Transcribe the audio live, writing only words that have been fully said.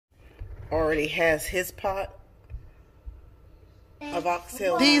already has his pot of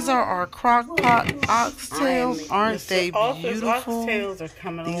oxtails. These are our Crockpot Oxtails. Aren't they beautiful? Oxtails are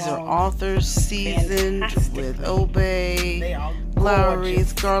coming These along. are Author's seasoned with Obey,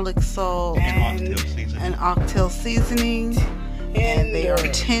 Lowry's garlic salt, and oxtail seasoning. And they are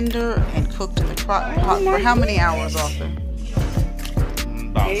tender and cooked in the crock pot for how many hours, Author?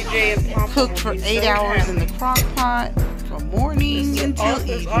 AJ and Papa Cooked for 8 hours in the crock pot from morning until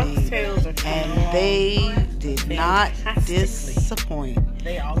evening. And they did not disappoint.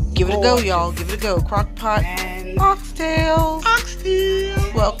 Give it a go, y'all. Give it a go. Crockpot Oxtails.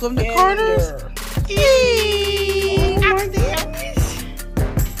 Oxtails. Welcome to Carter's. Yay!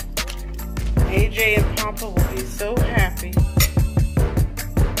 AJ and Papa will be so happy.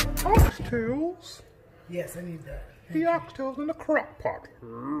 Oxtails? Yes, I need that. The oxtails in the crock pot.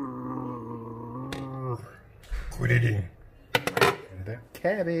 Quit eating. And that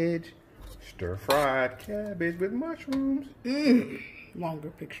cabbage. Stir-fried cabbage with mushrooms.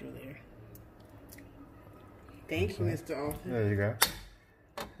 Longer picture there. Thank you, Mr. Author. There you go.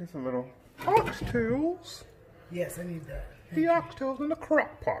 Here's a little oxtails. Yes, I need that. The oxtails in the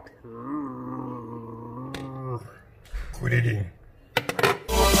crock pot. Quit eating.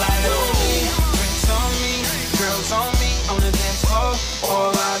 Girls on me, on the dance floor,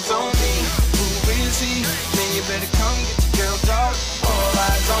 all eyes on me. Who is he? Then you better come get your girl dog. All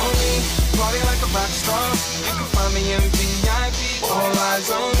eyes on me, party like a rock star. You can find me in VIP. All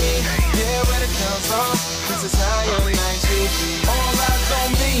eyes on me, yeah, where the girls are. This is how your nights will be. All eyes on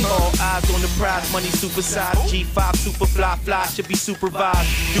me, all eyes on the prize. Money supersized, G5 super fly, should be supervised.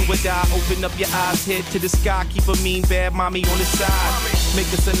 Do or die, open up your eyes, head to the sky. Keep a mean bad mommy on the side. Make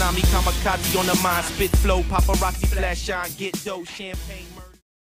a tsunami, kamikaze on the mind. Spit flow, paparazzi, flash shine, get dough, champagne, murder.